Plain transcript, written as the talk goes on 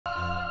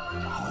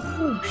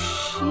Oh,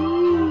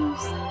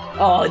 jeez.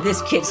 Oh,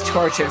 this kid's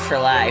tortured for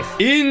life.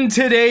 In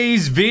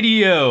today's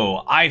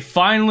video, I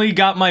finally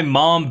got my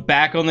mom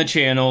back on the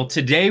channel.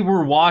 Today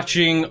we're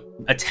watching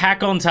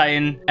Attack on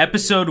Titan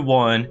Episode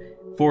 1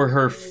 for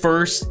her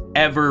first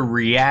ever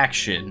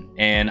reaction.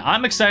 And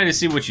I'm excited to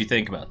see what you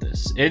think about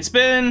this. It's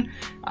been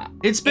a minute.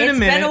 It's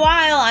been a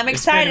while. I'm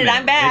excited.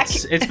 I'm back.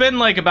 It's been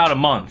like about a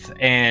month.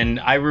 And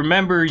I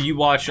remember you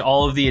watched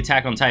all of the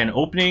Attack on Titan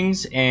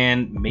openings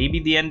and maybe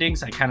the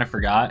endings. I kind of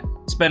forgot.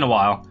 It's been a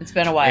while. It's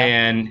been a while.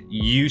 And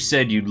you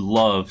said you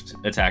loved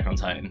Attack on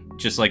Titan,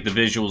 just like the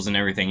visuals and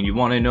everything. And you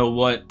want to know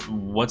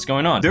what's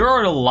going on. There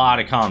are a lot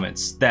of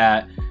comments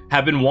that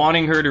have been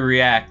wanting her to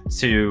react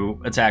to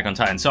Attack on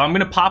Titan. So I'm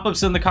gonna pop up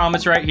some of the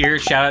comments right here.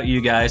 Shout out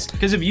you guys.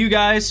 Because of you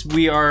guys,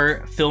 we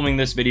are filming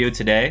this video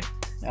today.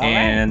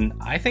 And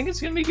I think it's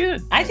gonna be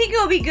good. I think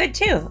it'll be good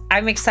too.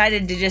 I'm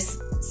excited to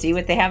just see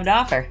what they have to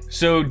offer.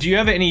 So do you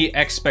have any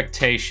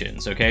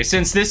expectations, okay?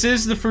 Since this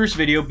is the first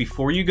video,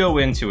 before you go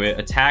into it,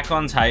 Attack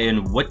on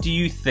Titan, what do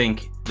you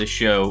think the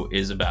show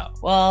is about?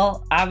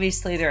 Well,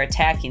 obviously they're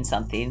attacking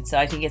something. So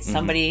I think it's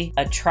somebody,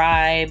 a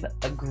tribe,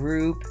 a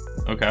group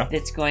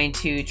that's going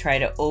to try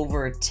to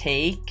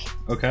overtake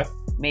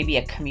maybe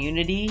a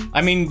community.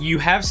 I mean, you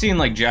have seen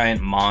like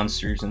giant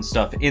monsters and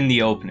stuff in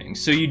the opening.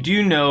 So you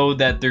do know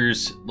that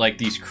there's like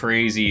these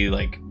crazy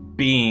like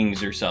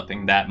beings or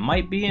something that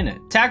might be in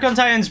it. Attack on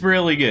Titan's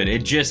really good.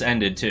 It just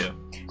ended too.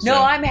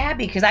 No, I'm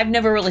happy because I've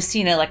never really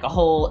seen it like a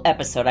whole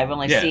episode. I've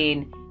only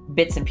seen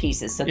bits and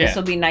pieces. So this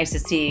will be nice to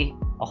see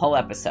a whole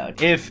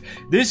episode. If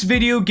this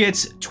video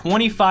gets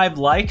 25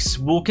 likes,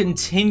 we'll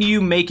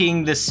continue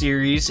making this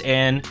series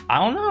and I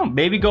don't know,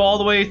 maybe go all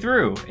the way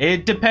through.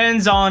 It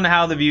depends on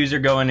how the views are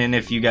going and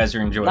if you guys are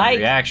enjoying the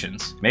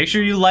reactions. Make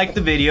sure you like the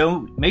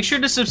video. Make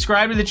sure to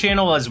subscribe to the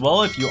channel as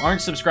well if you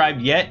aren't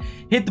subscribed yet.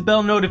 Hit the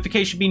bell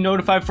notification, be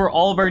notified for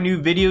all of our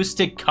new videos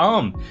to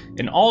come.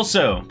 And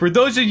also, for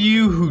those of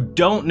you who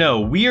don't know,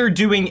 we are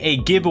doing a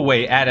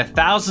giveaway at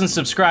 1,000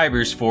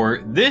 subscribers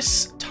for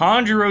this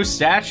Tanjiro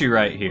statue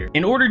right here.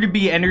 In order to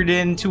be entered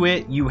into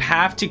it, you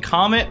have to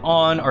comment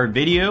on our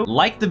video,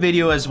 like the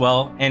video as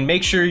well, and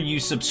make sure you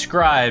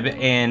subscribe.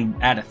 And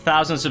at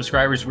 1,000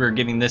 subscribers, we're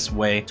giving this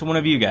away to one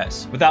of you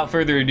guys. Without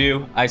further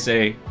ado, I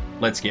say,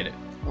 let's get it.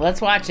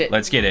 Let's watch it.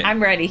 Let's get it.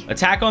 I'm ready.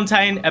 Attack on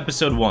Titan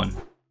Episode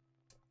 1.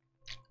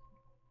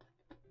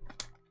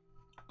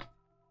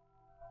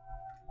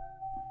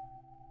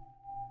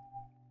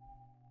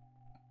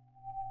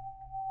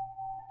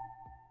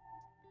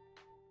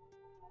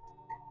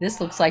 This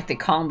looks like the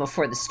calm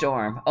before the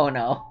storm. Oh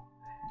no.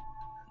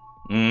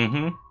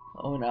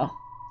 Oh no.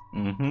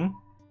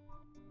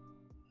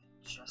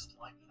 Just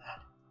like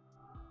that,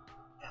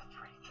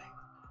 everything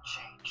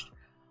changed.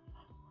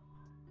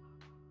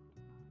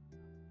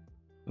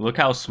 Look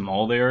how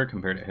small they are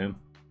compared to him.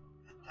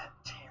 At that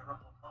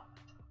terrible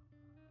moment,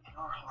 in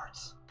our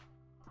hearts,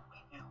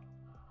 we knew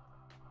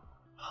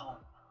home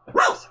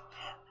was a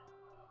pen.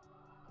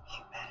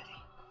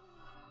 Humanity.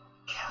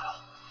 Cattle.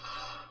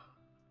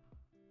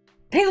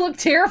 They look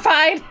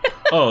terrified.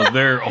 Oh,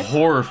 they're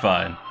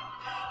horrified.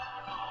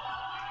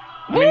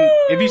 I mean,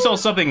 if you saw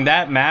something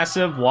that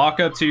massive walk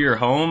up to your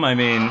home, I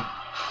mean,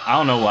 I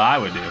don't know what I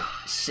would do.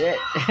 Shit.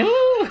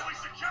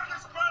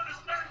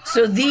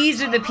 So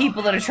these are the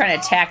people that are trying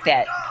to attack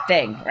that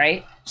thing,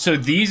 right? So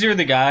these are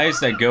the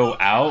guys that go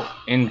out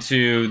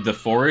into the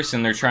forest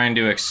and they're trying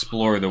to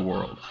explore the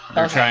world.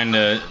 They're trying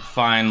to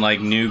find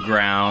like new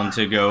ground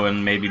to go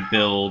and maybe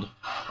build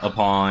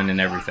upon and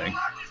everything.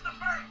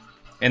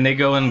 And they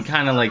go and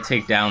kind of like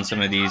take down some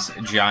of these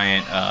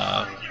giant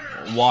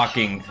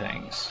walking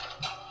things.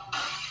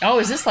 Oh,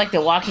 is this like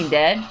The Walking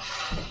Dead?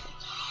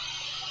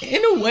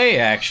 In a way,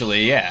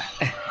 actually, yeah.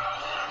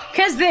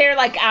 Because they're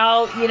like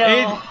out, you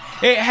know.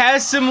 It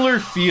has similar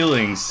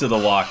feelings to The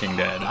Walking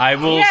Dead. I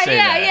will say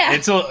that. Yeah.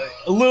 It's a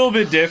little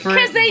bit different.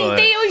 Because they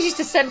always used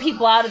to send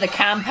people out of the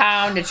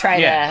compound to try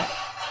to,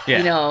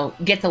 you know,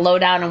 get the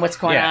lowdown on what's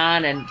going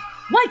on. And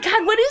my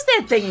God, what is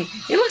that thing?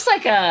 It looks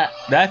like a...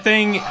 That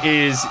thing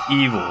is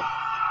evil.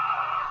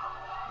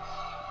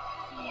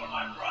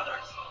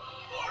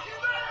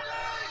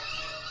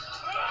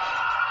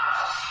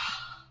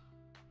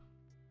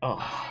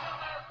 Oh.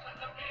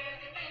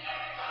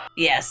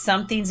 Yeah,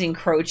 something's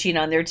encroaching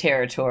on their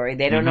territory.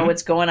 They don't know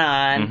what's going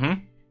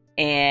on.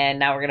 And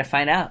now we're going to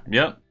find out.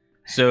 Yep.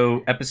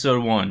 So,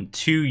 episode 1,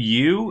 To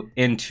You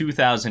in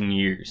 2,000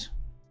 Years.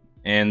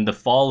 And the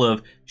fall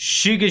of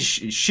Shiganshina.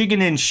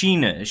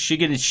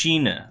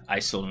 I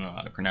still don't know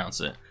how to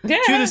pronounce it. Yeah.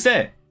 To this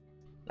day.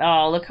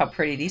 Oh, look how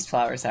pretty these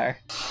flowers are.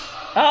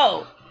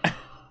 Oh!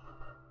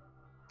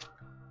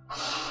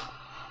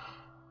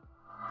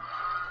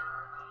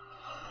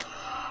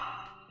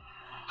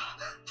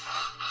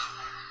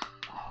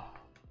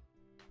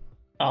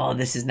 Oh,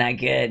 this is not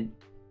good.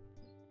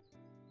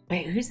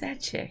 Wait, who's that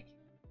chick?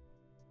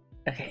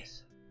 Okay.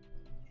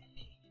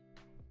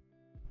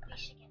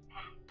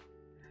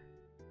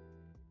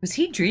 Was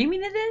he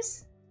dreaming of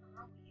this?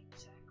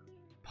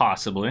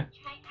 Possibly.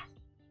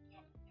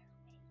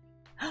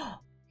 Yeah,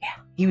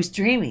 he was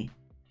dreaming.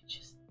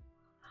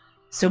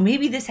 So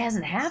maybe this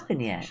hasn't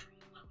happened yet.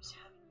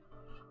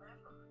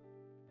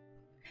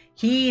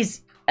 He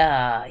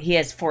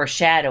has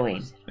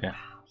foreshadowing. Yeah.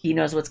 He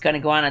knows what's going to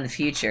go on in the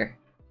future.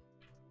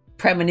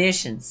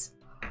 Premonitions.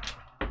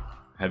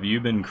 Have you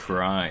been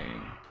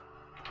crying?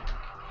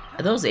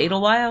 Are those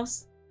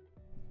Edelweils?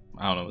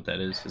 I don't know what that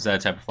is. Is that a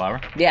type of flower?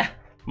 Yeah.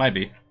 Might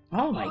be.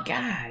 Oh my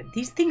god.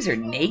 These things are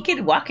naked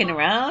walking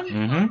around?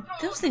 Mm-hmm.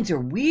 Those things are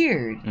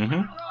weird.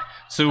 Mm-hmm.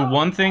 So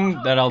one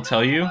thing that I'll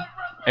tell you,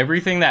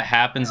 everything that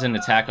happens in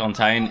Attack on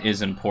Titan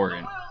is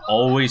important.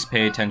 Always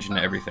pay attention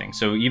to everything.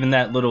 So even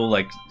that little,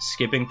 like,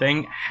 skipping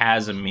thing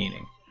has a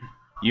meaning.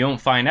 You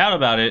don't find out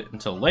about it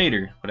until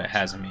later, but it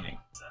has a meaning.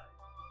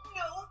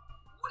 No,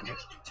 what are you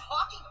even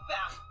talking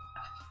about?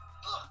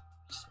 Ugh,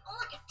 smell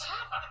like a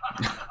tavern.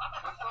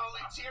 If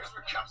only tears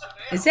were cups of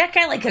ale. Is that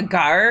guy like a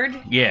guard?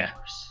 Yeah.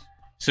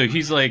 So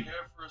he's like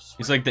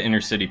the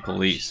inner city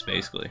police,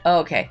 basically. Oh,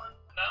 okay.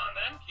 Now and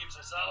then keeps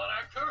us all in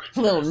our courage.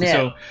 A little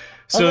nip.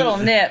 So a little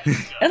nip.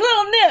 A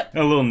little nip.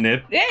 A little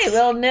nip. Hey, a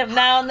little nip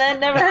now and then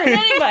never hurt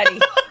anybody.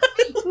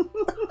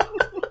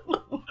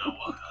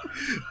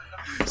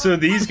 So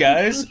these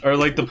guys are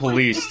like the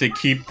police to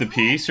keep the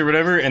peace or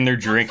whatever, and they're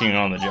drinking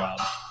on the job.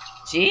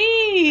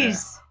 Jeez. Yeah.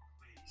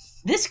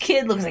 This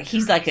kid looks like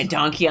he's like a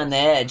donkey on the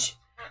edge.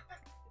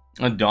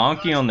 A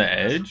donkey on the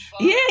edge?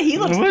 Yeah, he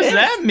looks What does pissed.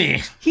 that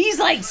mean? He's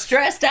like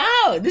stressed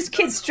out. This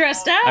kid's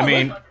stressed out. I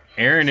mean,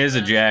 Eren is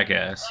a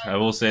jackass. I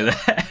will say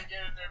that. Get in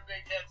their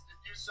big heads to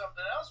do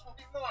something else, we'll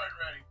be more than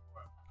ready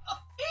for it. A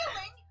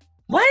feeling?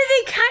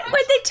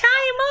 why'd they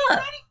tie him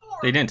up?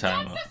 They didn't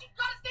tie him up. Says you've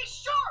got to stay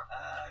sharp.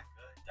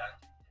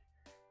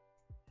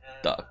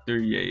 Good, Dr.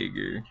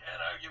 Jaeger. Can't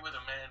argue with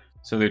a man who...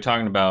 So they're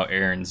talking about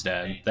Eren's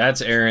dad.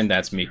 That's Eren,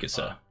 that's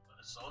Mikasa. When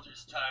a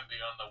soldier's time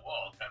beyond the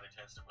wall kind of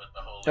tends to put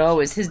the whole... Oh,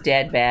 is his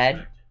dad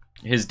bad?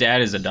 His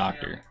dad is a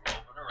doctor.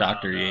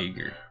 Dr.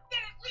 Jaeger. Then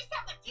at least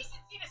have the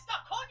decency to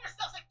stop calling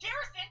yourselves a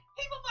garrison.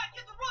 People might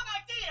get the wrong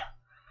idea.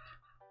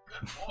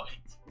 Good point.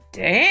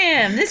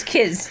 Damn, this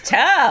kid's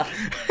tough.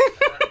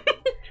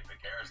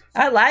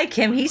 I like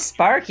him. He's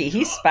sparky.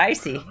 He's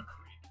spicy.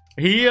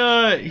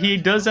 He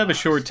does have a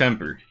short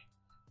temper.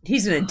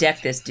 He's gonna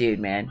deck this dude,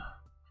 man.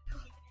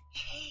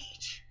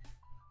 Cage.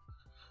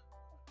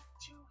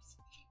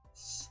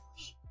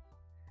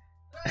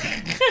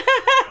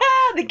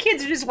 The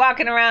kids are just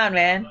walking around,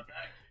 man.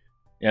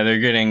 Yeah, they're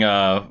getting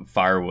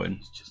firewood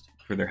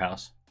for their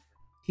house.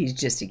 He's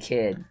just a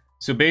kid.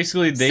 So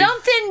basically,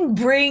 something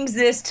brings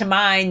this to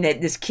mind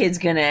that this kid's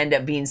gonna end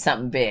up being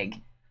something big,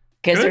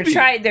 because they're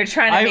trying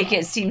to make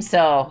it seem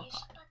so.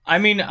 I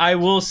mean, I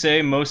will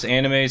say most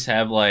animes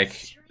have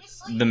like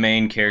the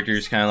main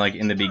characters kind of like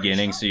in the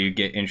beginning, so you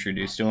get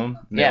introduced to them.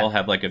 They all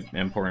have like an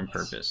important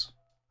purpose.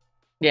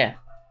 Yeah,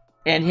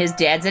 and his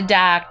dad's a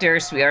doctor,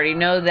 so we already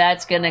know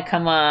that's gonna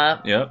come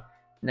up. Yep.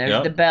 And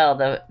there's the bell,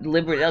 the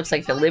Liberty. It looks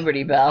like the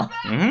Liberty Bell.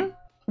 Mm-hmm.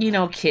 You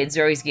know, kids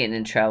are always getting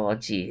in trouble.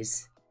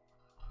 Jeez.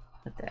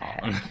 What the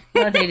heck?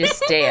 Why don't they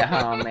just stay at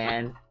home,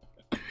 man?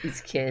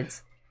 These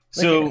kids.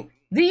 So,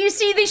 do you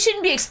see? They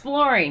shouldn't be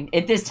exploring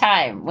at this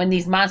time when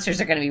these monsters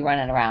are going to be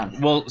running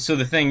around. Well, so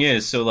the thing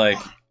is, so like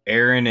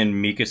Eren and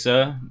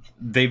Mikasa,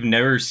 they've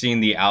never seen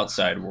the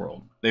outside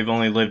world. They've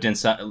only lived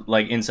inside behind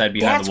the walls.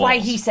 That's why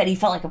he said he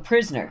felt like a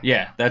prisoner.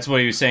 Yeah, that's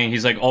what he was saying.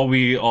 He's like, all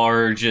we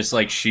are just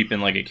like sheep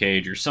in like a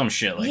cage or some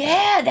shit like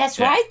that. Yeah, that's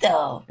right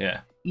though.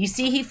 Yeah. You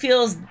see, he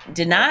feels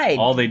denied.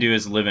 All they do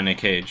is live in a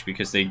cage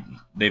because they've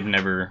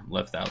never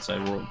left the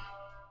outside world.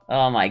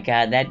 Oh my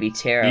god, that'd be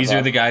terrible. These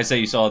are the guys that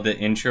you saw at the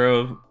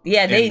intro.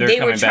 Yeah,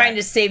 they were trying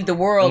to save the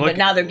world, but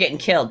now they're getting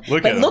killed.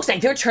 But it looks like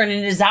they're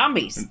turning into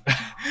zombies.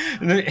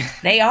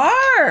 They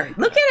are.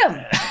 Look at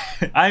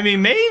them. I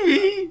mean,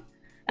 maybe.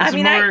 It's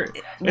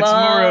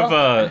more of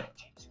a...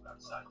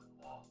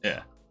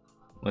 Yeah.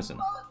 Listen.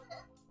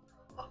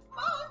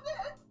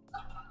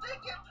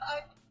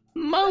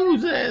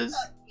 Moses.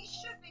 He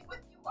should be with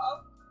you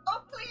all.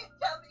 Oh, please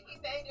tell me he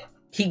made it.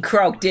 He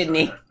croaked, didn't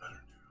he?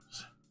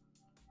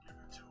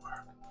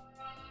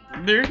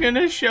 They're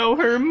gonna show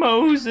her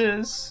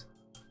Moses.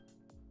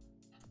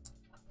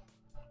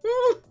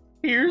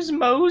 Here's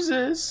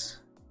Moses.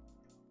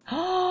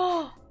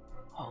 Oh,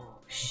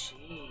 jeez.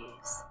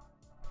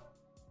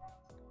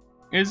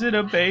 Is it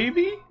a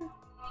baby?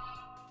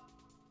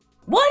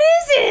 What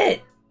is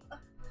it?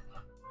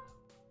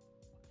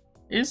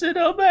 Is it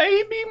a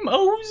baby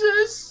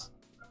Moses?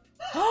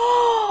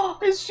 Oh,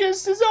 it's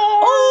just his arm.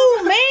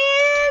 Oh,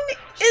 man.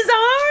 His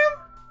arm?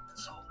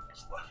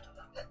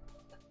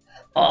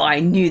 Oh, I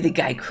knew the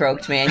guy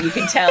croaked, man. You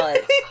can tell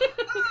it.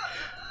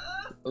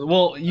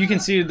 Well, you can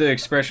see the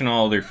expression on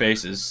all their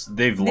faces.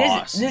 They've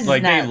lost.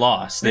 They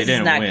lost. They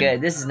didn't win. This is not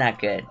good. This is not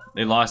good.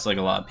 They lost like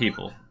a lot of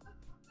people.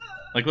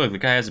 Like, look, the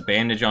guy has a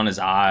bandage on his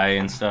eye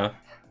and stuff.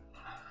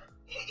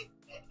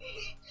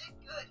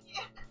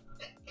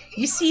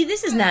 You see,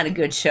 this is not a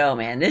good show,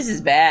 man. This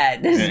is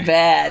bad. This is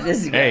bad.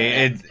 This is bad.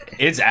 Hey,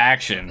 it's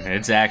action.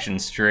 It's action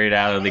straight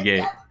out of the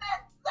gate.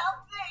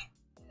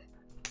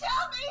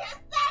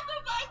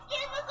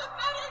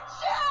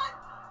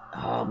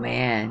 Oh,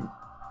 man.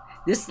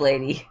 This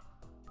lady.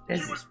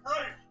 He was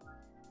brave.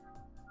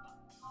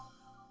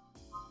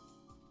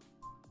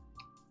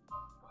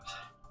 But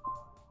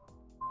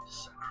his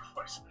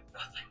sacrifice meant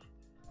nothing.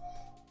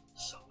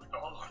 So with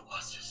all our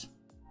losses,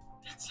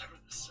 it's ever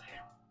the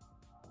same.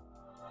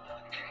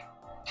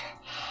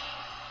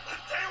 The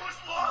day was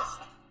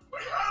lost. We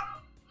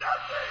have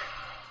nothing.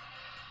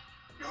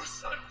 Your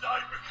son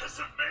died because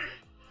of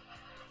me.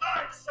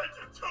 I sent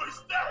him to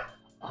his death.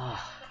 I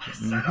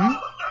sent all of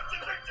them to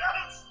their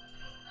deaths.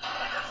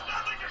 And there's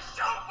nothing to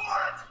show for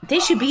it. They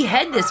should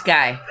behead this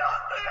guy.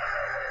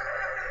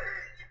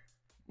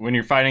 When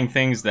you're fighting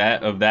things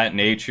of that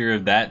nature,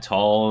 of that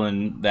tall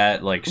and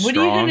that like strong, what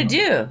are you gonna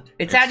do?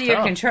 It's out of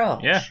your control.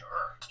 Yeah.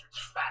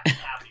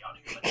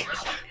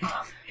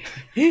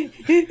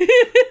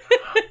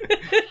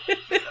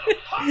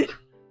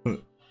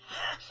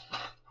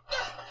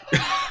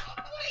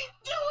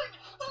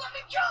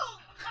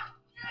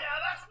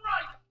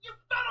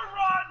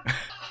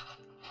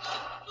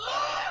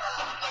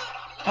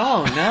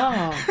 Oh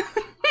no.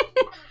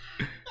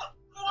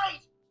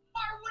 Great!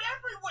 Firewood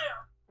everywhere!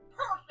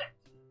 Perfect!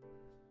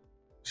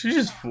 She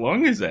just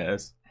flung his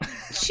ass.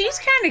 She's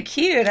kind of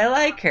cute. I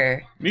like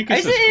her. Are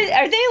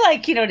they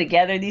like,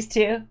 together, these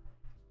two?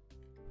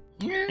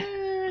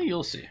 Yeah,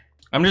 you'll see.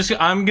 I'm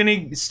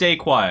gonna stay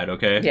quiet,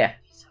 okay? Yeah.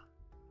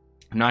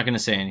 I'm not gonna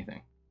say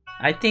anything.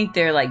 I think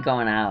they're like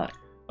going out.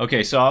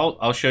 Okay, so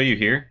I'll show you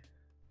here.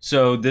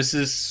 So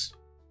these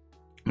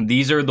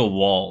are the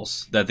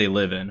walls that they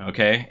live in,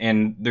 okay?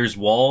 And there's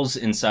walls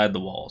inside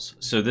the walls.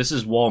 So this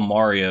is Wall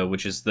Maria,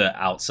 which is the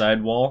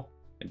outside wall,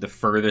 like the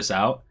furthest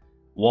out.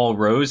 Wall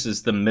Rose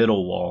is the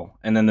middle wall,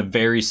 and then the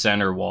very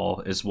center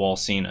wall is Wall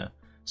Cena.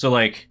 So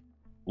like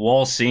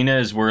Wall Cena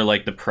is where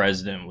like the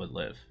president would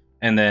live.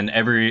 And then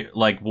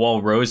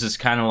Wall Rose is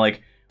kind of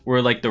like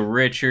where like the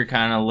richer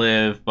kind of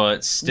live,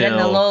 but still then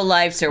the low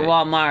lifes are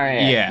Wall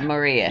Maria. Yeah.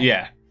 Maria.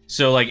 Yeah.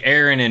 So like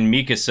Aaron and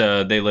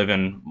Mikasa, they live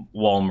in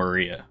Wall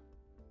Maria.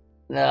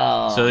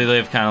 Oh. So they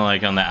live kind of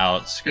like on the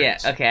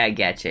outskirts. Yeah, okay, I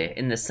get you.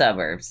 In the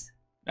suburbs.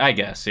 I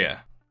guess,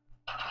 yeah.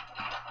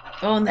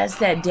 Oh, and that's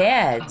that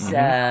dad's.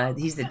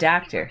 He's the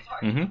doctor.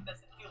 Mm-hmm.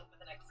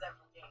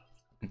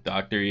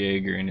 Dr.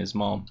 Yeager and his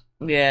mom.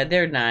 Yeah,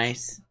 they're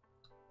nice.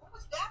 What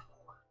was that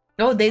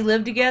for? Oh, they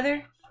live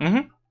together?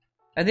 Mm-hmm.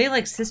 Are they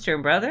like sister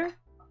and brother?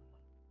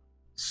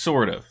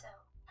 Sort of.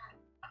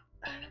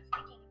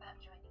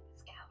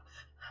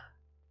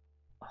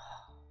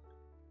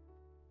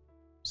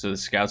 So the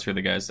scouts are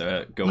the guys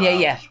that go out.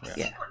 Yeah.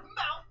 Get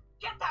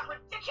that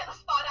ridiculous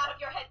thought out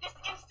of your head this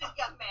instant,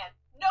 young man.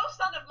 No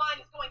son of mine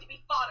is going to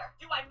be fodder.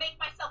 Do I make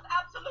myself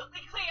absolutely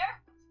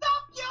clear?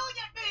 Stop yelling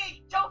at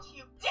me! Don't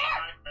you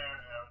dare!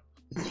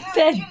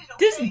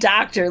 This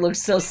doctor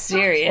looks so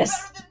serious.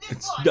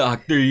 It's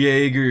Dr.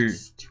 Yeager.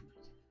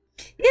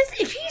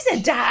 If he's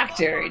a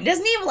doctor,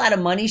 doesn't he have a lot of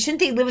money?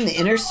 Shouldn't they live in the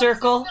inner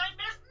circle?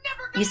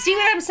 You see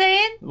what I'm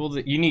saying? Well,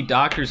 you need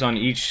doctors on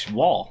each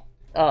wall.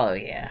 Oh,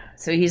 yeah.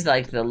 So he's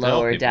like the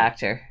lower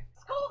doctor.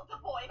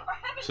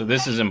 So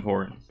this is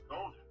important.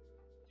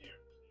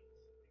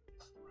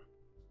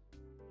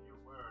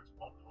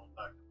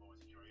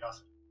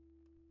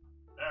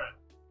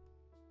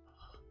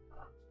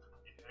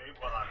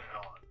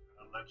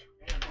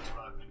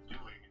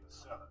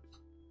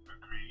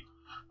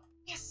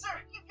 Yes,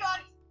 sir. You got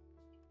it.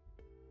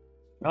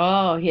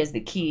 Oh, he has the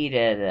key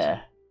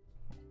to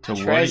the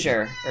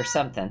treasure or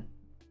something.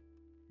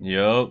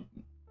 Yup.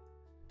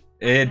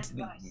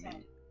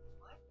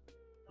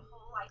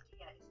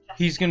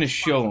 He's gonna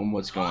show him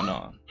what's going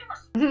on.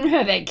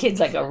 That kid's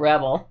like a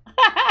rebel.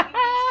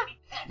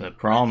 I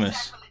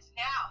promise.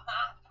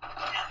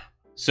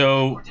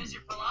 So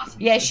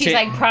yeah, she's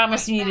like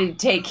promising you to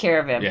take care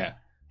of him. Yeah.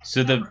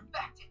 So the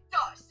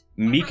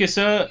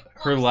Mikasa,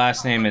 her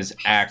last name is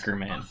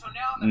Ackerman.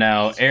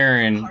 Now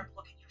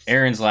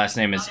Aaron's last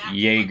name is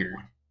Yeager.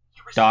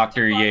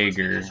 Dr.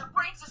 Yeager,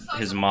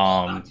 his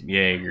mom,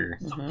 Yeager.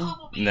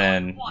 Mm-hmm. And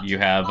then you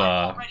have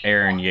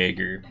Aaron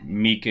Yeager,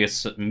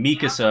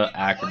 Mikasa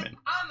Ackerman.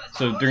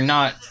 So they're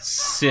not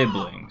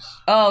siblings.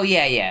 Oh,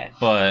 yeah.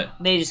 But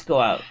they just go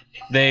out.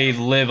 They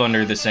live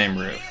under the same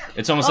roof.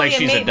 It's almost like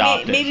she's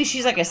adopted. Maybe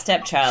she's like a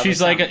stepchild.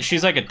 She's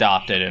like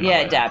adopted in a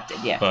way. Adopted,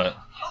 yeah. But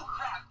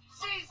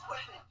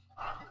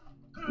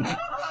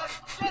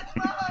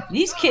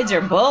these kids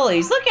are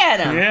bullies. Look at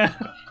them. Yeah.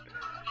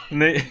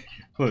 And they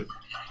look.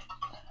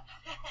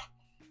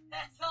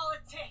 That's all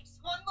it takes.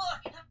 One look.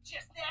 I'm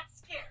just that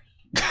scary.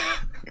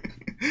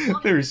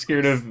 They were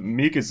scared of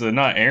Mikasa,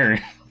 not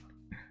Aaron.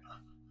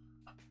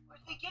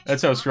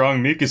 That's how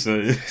strong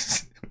Mikasa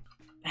is.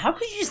 How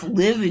could you just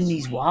live in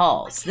these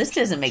walls? This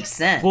doesn't make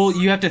sense. Well,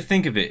 you have to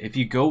think of it. If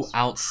you go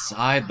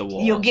outside the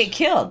walls, you'll get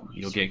killed.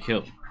 You'll get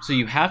killed. So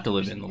you have to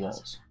live in the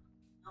walls.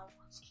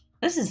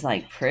 This is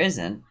like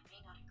prison.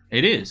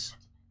 It is.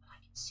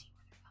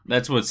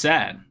 That's what's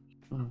sad.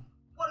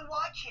 What do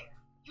I care?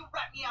 You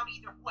rat me out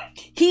either way.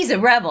 He's a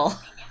rebel.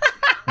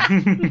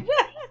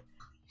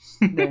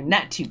 They're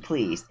not too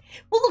pleased.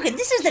 Well, look,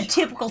 this is the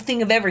typical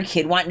thing of every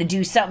kid wanting to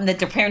do something that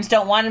their parents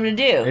don't want them to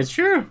do. It's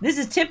true. This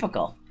is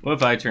typical. What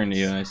if I turned to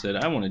you and I said,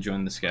 I want to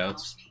join the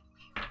Scouts?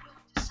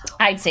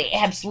 I'd say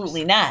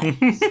absolutely not.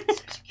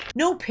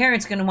 No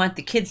parent's going to want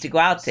the kids to go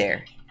out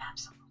there.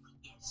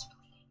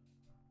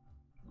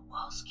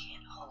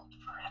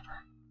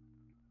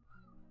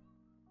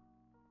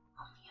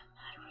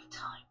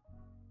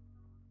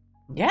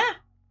 Yeah.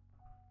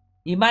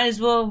 You might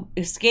as well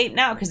escape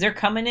now because they're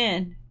coming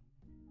in.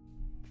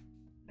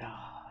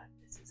 Oh,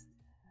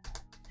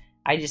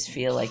 I just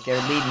feel like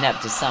they're leading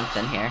up to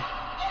something here.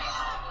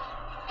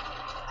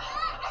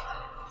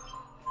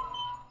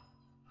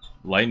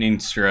 Lightning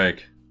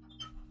strike.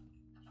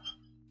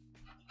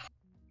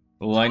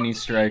 The lightning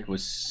strike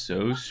was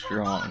so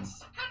strong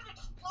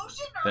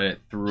that it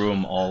threw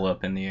them all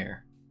up in the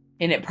air.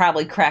 And it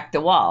probably cracked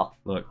the wall.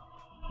 Look.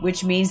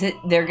 Which means that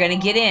they're going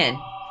to get in.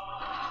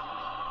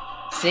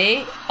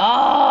 See?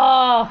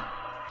 Oh!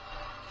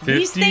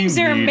 These things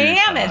are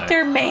mammoth. High.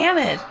 They're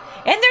mammoth.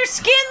 And they're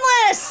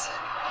skinless!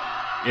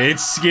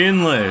 It's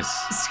skinless.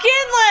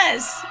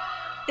 Skinless!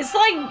 It's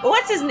like,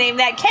 what's his name?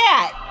 That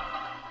cat.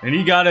 And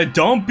he got a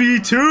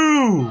dumpy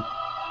too!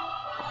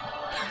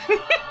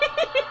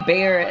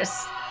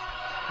 Beerus.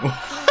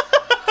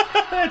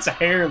 That's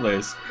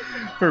hairless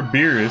for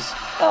Beerus.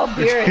 Oh,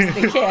 Beerus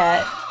the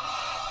cat.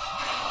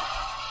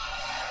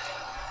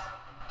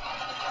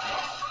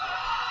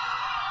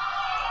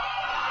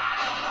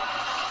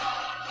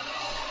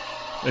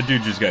 That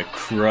dude just got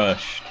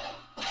crushed.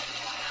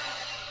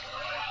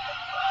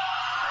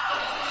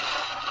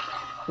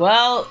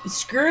 Well,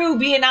 screw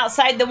being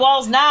outside the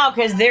walls now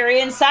because they're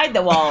inside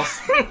the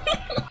walls.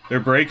 They're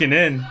breaking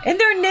in. And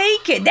they're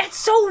naked. That's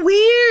so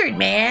weird,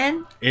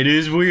 man. It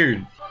is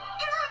weird.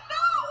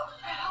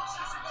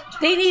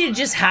 They need to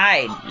just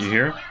hide. You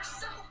hear?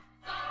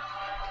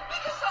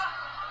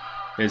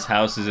 His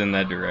house is in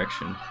that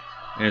direction.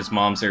 And his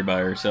mom's there by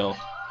herself.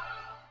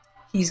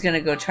 He's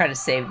gonna go try to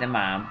save the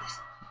mom.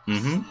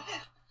 Mm-hmm.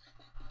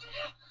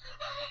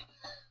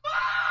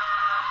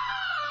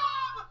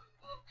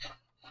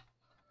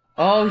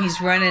 Oh,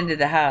 he's run into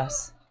the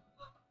house.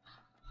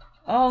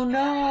 Oh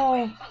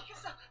no.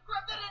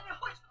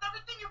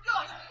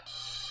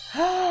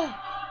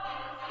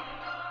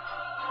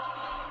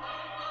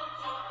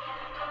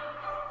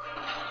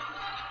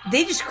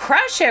 They just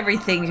crush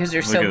everything because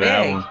they're so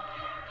big.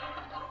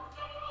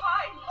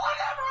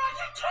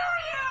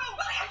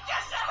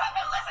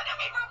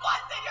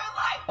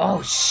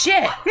 Oh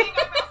shit.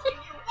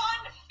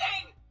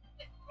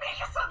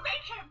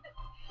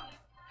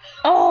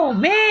 Oh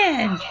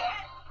man.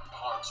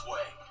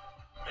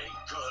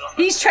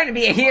 He's trying to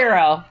be a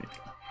hero.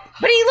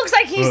 But he looks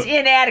like he's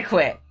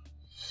inadequate.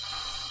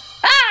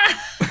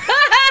 Ah!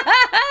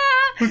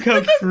 Look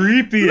how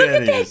creepy look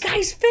that is. Look at that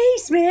guy's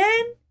face,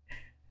 man.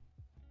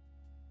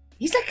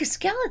 He's like a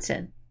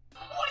skeleton.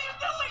 What are you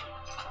doing?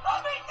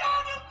 Put me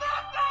down, you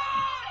bastard!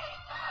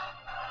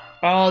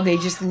 Oh, they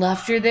just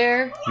left her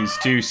there? He's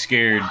too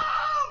scared. No!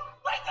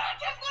 We can't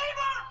just leave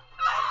her!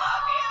 I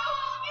love you!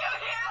 You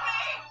hear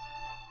me?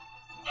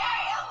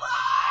 Stay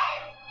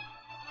alive!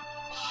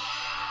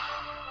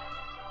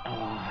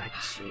 Oh,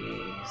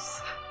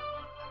 jeez.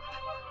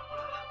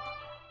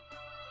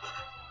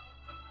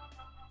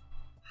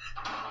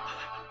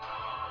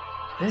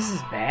 This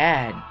is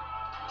bad.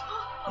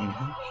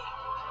 Mm-hmm.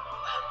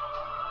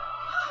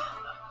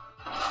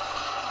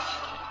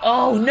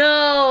 Oh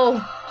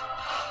no!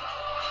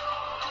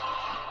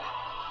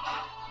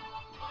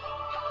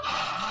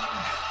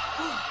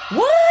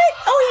 What?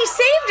 Oh, he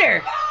saved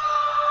her!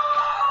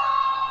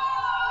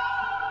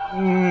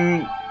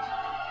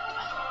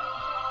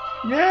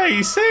 Yeah,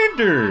 he saved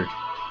her!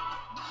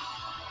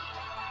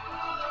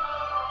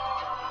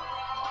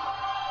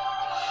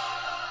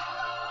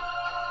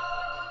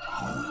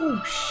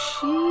 Oh,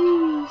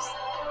 jeez.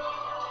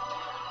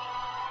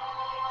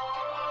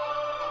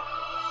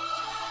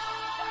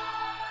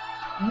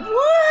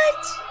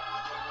 What?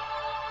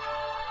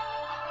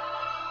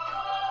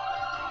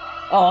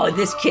 Oh,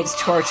 this kid's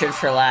tortured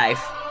for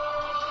life.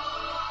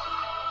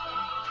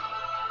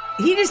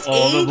 He just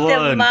ate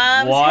the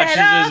mom's Watches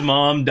head off. his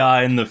mom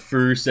die in the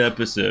first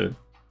episode.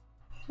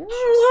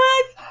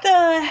 What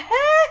the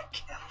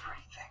heck?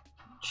 Everything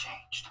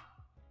changed.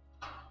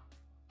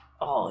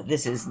 Oh,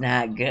 this is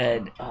not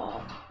good.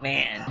 Oh,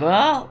 man.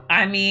 Well,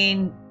 I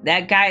mean,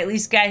 that guy at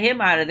least got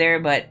him out of there,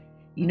 but,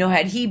 you know,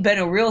 had he been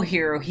a real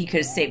hero, he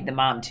could have saved the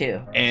mom,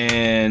 too.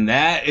 And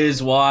that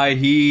is why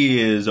he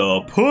is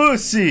a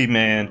pussy,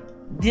 man.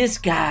 This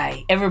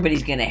guy,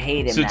 everybody's gonna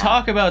hate him So now.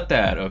 talk about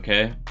that,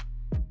 okay?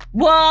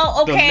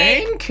 Well, okay. The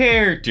main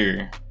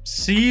character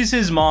sees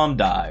his mom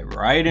die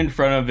right in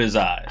front of his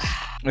eyes.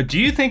 Do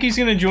you think he's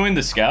gonna join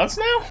the Scouts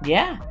now?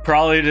 Yeah.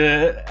 Probably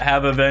to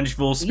have a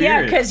vengeful spirit.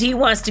 Yeah, because he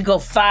wants to go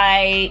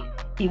fight.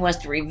 He wants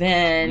to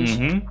revenge.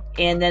 Mm-hmm.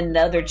 And then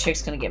the other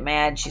chick's gonna get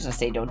mad. She's gonna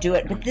say, don't do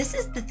it. But this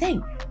is the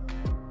thing.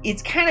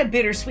 it's kind of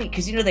bittersweet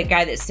because you know that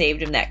guy that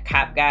saved him, that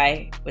cop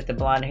guy with the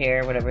blonde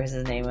hair, whatever his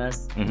name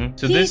was.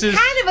 So he's kind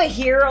of a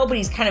hero, but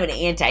he's kind of an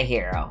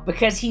anti-hero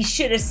because he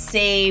should have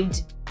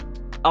saved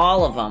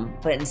all of them,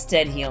 but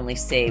instead he only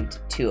saved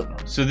 2 of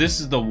them. So this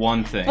is the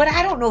one thing. But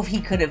I don't know if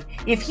he could have.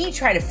 If he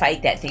tried to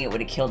fight that thing, it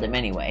would have killed him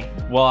anyway.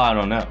 Well, I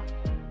don't know.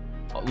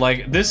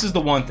 Like, this is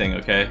the one thing,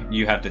 okay,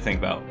 you have to think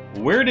about.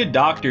 Where did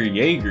Dr.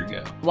 Yeager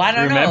go? Well, I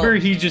don't know. Remember,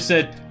 he just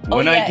said,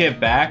 when I get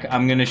back,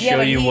 I'm going to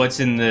show you what's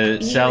in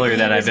the cellar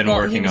that I've been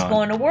working on. He was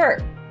going to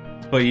work.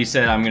 But he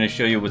said, I'm going to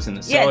show you what's in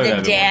the cellar that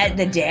I've been working on.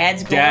 The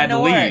dad's going to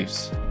work. Dad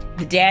leaves.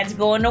 The dad's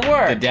going to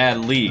work. The dad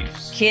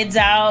leaves. Kid's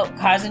out,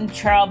 causing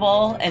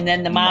trouble, and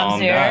then the mom's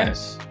there.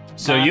 Dies.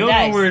 So you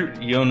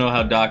don't know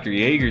how Dr.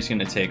 Yeager's going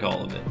to take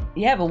all of it.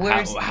 Yeah, but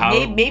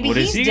maybe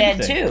he's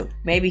dead too.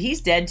 Maybe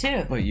he's dead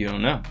too. But you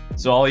don't know.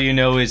 So all you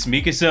know is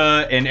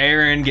Mikasa and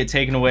Eren get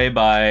taken away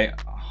by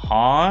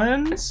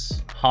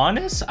Hannes?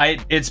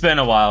 It's been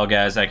a while,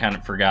 guys. I kind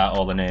of forgot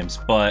all the names.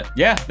 But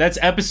yeah, that's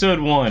episode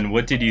 1.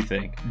 What did you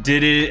think?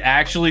 Did it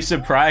actually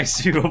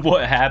surprise you of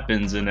what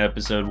happens in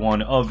episode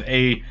 1 of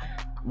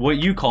what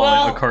you call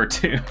it, a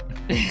cartoon?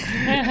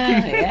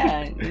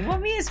 Yeah, well, I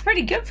mean, it's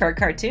pretty good for a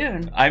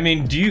cartoon. I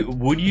mean,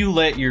 would you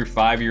let your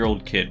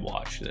 5-year-old kid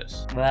watch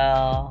this?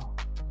 Well,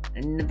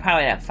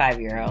 probably not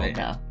 5-year-old.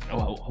 No.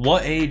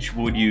 What age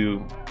would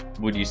you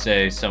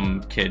say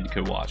some kid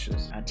could watch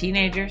this?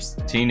 Teenagers.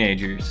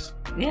 Teenagers.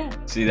 Yeah.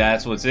 See,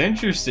 that's what's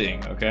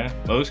interesting, okay?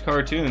 Most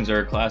cartoons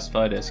are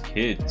classified as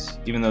kids,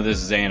 even though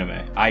this is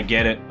anime. I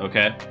get it,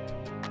 okay?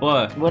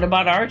 But what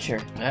about Archer?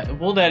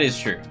 Well, that is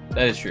true.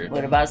 That is true.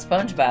 What about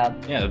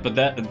SpongeBob? Yeah, but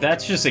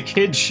that's just a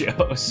kid show.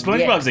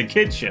 SpongeBob's a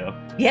kid show.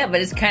 Yeah,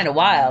 but it's kind of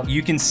wild.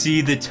 You can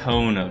see the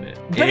tone of it.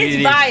 But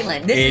it's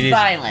violent. This is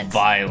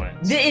violent.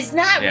 It's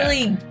not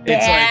really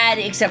bad,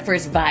 except for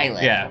it's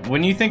violent. Yeah,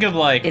 when you think of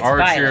like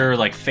Archer,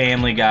 like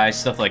Family Guy,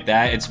 stuff like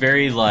that, it's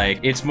very like,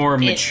 it's more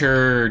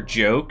mature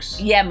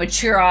jokes. Yeah,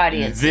 mature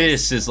audience.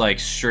 This is like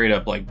straight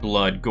up like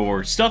blood,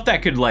 gore, stuff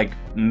that could like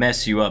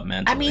mess you up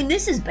mentally. I mean,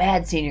 this is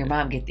bad seeing your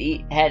mom get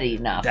the head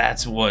eaten off.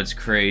 That's what's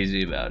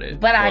crazy about it.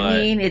 But I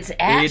mean, it's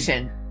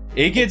action.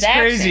 It gets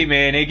crazy,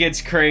 man. It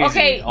gets crazy.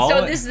 Okay,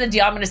 so this is the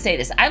deal. I'm going to say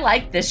this. I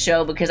like this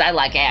show because I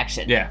like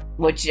action. Yeah.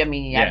 Which, I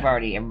mean,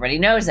 everybody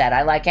knows that.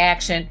 I like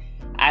action.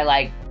 I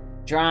like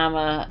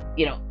drama.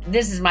 You know,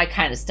 this is my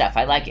kind of stuff.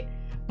 I like it.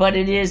 But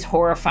it is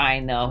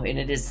horrifying, though, and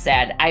it is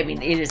sad. I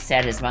mean, it is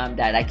sad his mom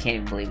died. I can't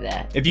even believe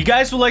that. If you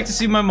guys would like to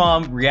see my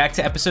mom react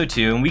to episode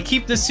 2, and we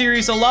keep this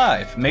series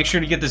alive, make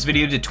sure to get this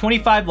video to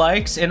 25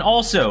 likes. And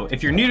also,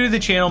 if you're new to the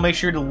channel, make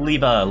sure to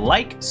leave a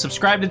like,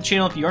 subscribe to the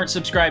channel if you aren't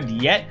subscribed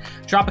yet.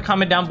 Drop a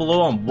comment down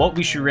below on what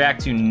we should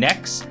react to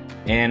next.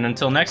 And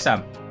until next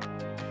time,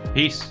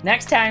 peace.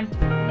 Next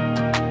time.